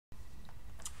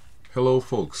Hello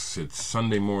folks, it's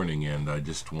Sunday morning and I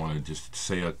just want to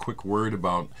say a quick word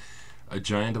about a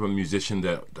giant of a musician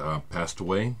that passed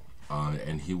away,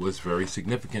 and he was very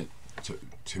significant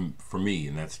for me,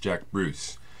 and that's Jack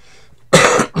Bruce.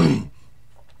 In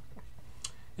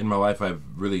my life I've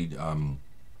really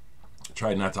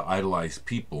tried not to idolize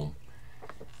people,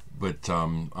 but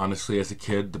honestly as a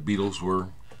kid the Beatles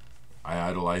I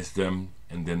idolized them,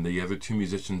 and then the other two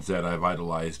musicians that I've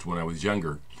idolized when I was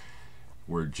younger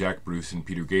were Jack Bruce and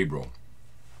Peter Gabriel.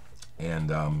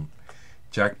 And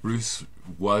Jack Bruce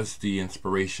was the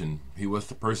inspiration. He was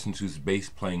the person whose bass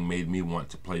playing made me want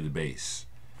to play the bass.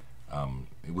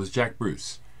 It was Jack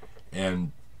Bruce.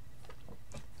 And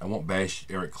I won't bash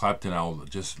Eric Clapton. I'll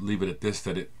just leave it at this,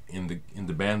 that in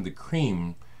the band The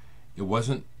Cream, it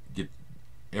wasn't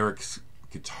Eric's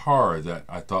guitar that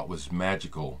I thought was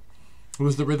magical. It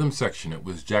was the rhythm section. It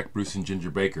was Jack Bruce and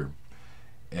Ginger Baker.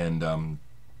 And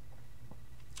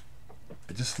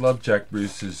I just love Jack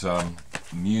Bruce's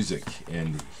music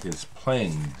and his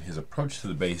playing, his approach to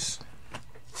the bass.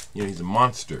 You know, he's a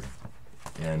monster,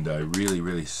 and I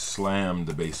really slammed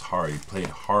the bass hard. He played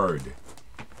hard,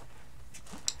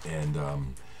 and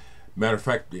matter of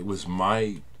fact, it was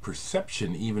my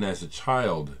perception, even as a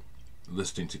child,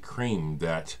 listening to Cream,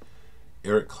 that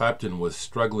Eric Clapton was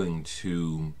struggling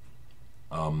to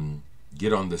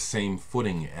get on the same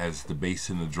footing as the bass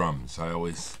and the drums.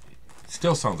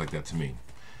 Still sounds like that to me.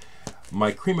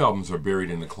 My Cream albums are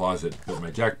buried in the closet, but my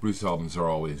Jack Bruce albums are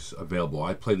always available.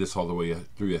 I played this all the way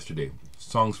through yesterday.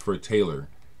 Songs for a Tailor,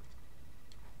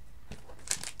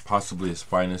 possibly his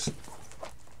finest.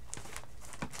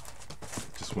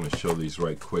 Just want to show these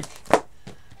right quick.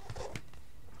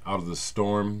 Out of the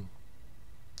Storm.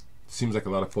 Seems like a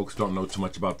lot of folks don't know too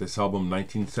much about this album.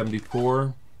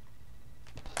 1974.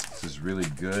 This is really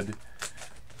good.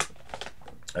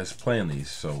 I was playing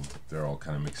these, so they're all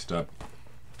kind of mixed up.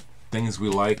 Things We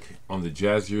Like on the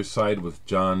jazzier side with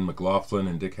John McLaughlin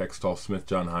and Dick Hextall Smith,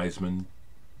 John Heisman.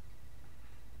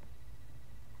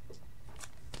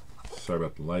 Sorry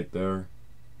about the light there.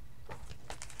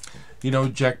 You know,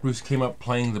 Jack Bruce came up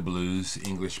playing the blues,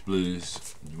 English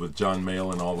blues, with John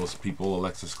Mayall and all those people,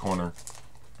 Alexis Corner.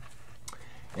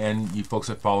 And you folks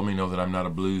that follow me know that I'm not a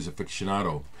blues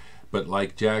aficionado. But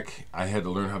like Jack, I had to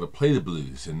learn how to play the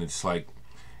blues, and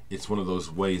it's one of those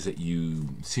ways that you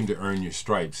seem to earn your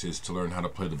stripes, is to learn how to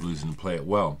play the blues and play it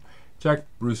well. Jack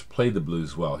Bruce played the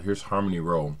blues well. Here's Harmony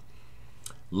Row.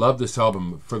 Love this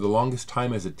album. For the longest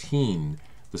time as a teen,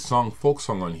 the folk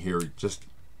song on here,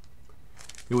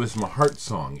 it was my heart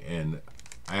song, and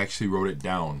I actually wrote it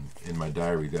down in my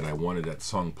diary that I wanted that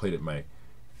song played at my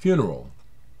funeral.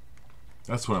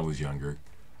 That's when I was younger.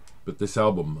 But this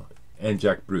album and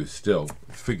Jack Bruce still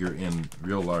figure in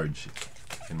real large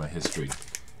in my history.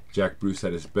 Jack Bruce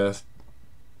at his best,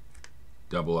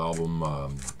 double album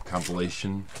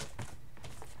compilation.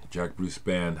 Jack Bruce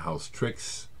Band, House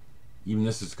Tricks. Even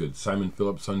this is good. Simon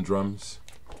Phillips on drums.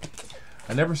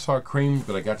 I never saw Cream,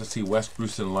 but I got to see West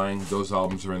Bruce and Lang. Those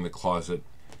albums are in the closet,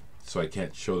 so I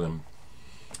can't show them.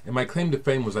 And my claim to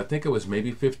fame was, I think I was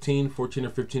maybe 14 or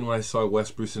 15 when I saw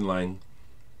West Bruce and Lang.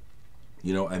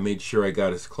 You know, I made sure I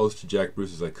got as close to Jack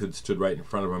Bruce as I could, stood right in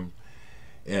front of him.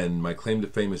 And my claim to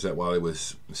fame is that while I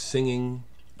was singing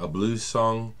a blues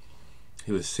song,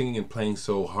 he was singing and playing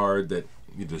so hard that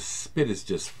the spit is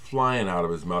just flying out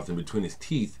of his mouth and between his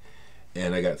teeth,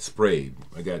 and I got sprayed.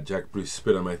 I got Jack Bruce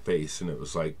spit on my face, and it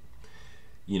was like,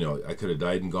 you know, I could have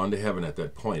died and gone to heaven at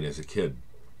that point as a kid.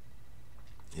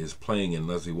 His playing and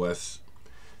Leslie West's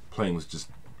playing was just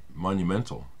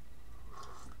monumental.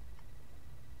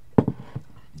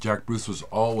 Jack Bruce was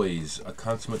always a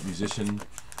consummate musician,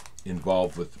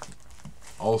 involved with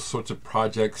all sorts of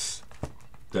projects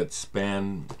that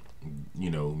span,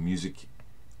 you know, music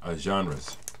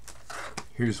genres.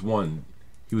 Here's one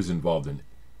he was involved in.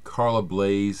 Carla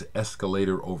Bley's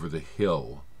Escalator Over the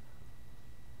Hill.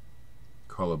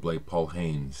 Carla Bley, Paul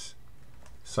Haynes.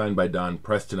 Signed by Don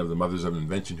Preston of the Mothers of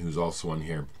Invention, who's also on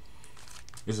here.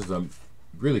 This is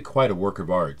really quite a work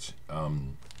of art.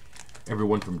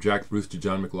 Everyone from Jack Bruce to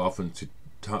John McLaughlin to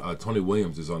Tony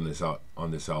Williams is on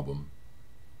this album.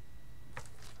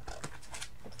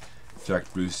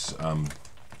 Jack Bruce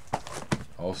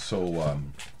also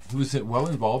he was well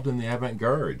involved in the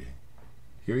avant-garde.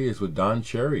 Here he is with Don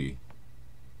Cherry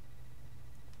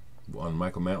on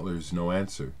Michael Mantler's No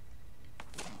Answer.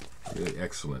 Really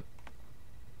excellent.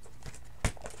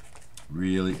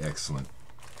 Really excellent.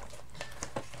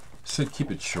 So keep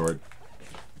it short.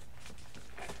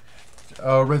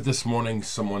 Read this morning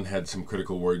someone had some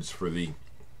critical words for the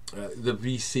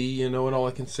VC, you know, and all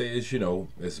I can say is, you know,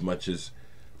 as much as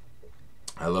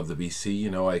I love the BC. You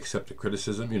know, I accept the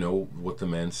criticism. You know, what the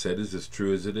man said is as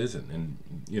true as it isn't, and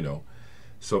you know,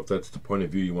 so if that's the point of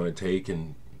view you want to take,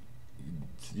 and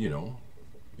you know,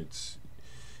 it's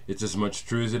as much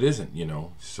true as it isn't. You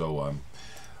know, so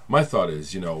my thought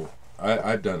is, you know,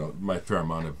 I've done my fair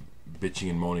amount of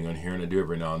bitching and moaning on here, and I do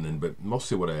every now and then, but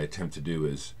mostly what I attempt to do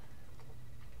is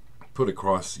put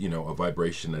across, you know, a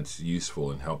vibration that's useful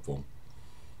and helpful,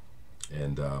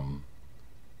 and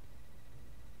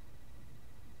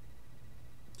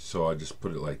so I just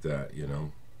put it like that, you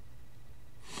know.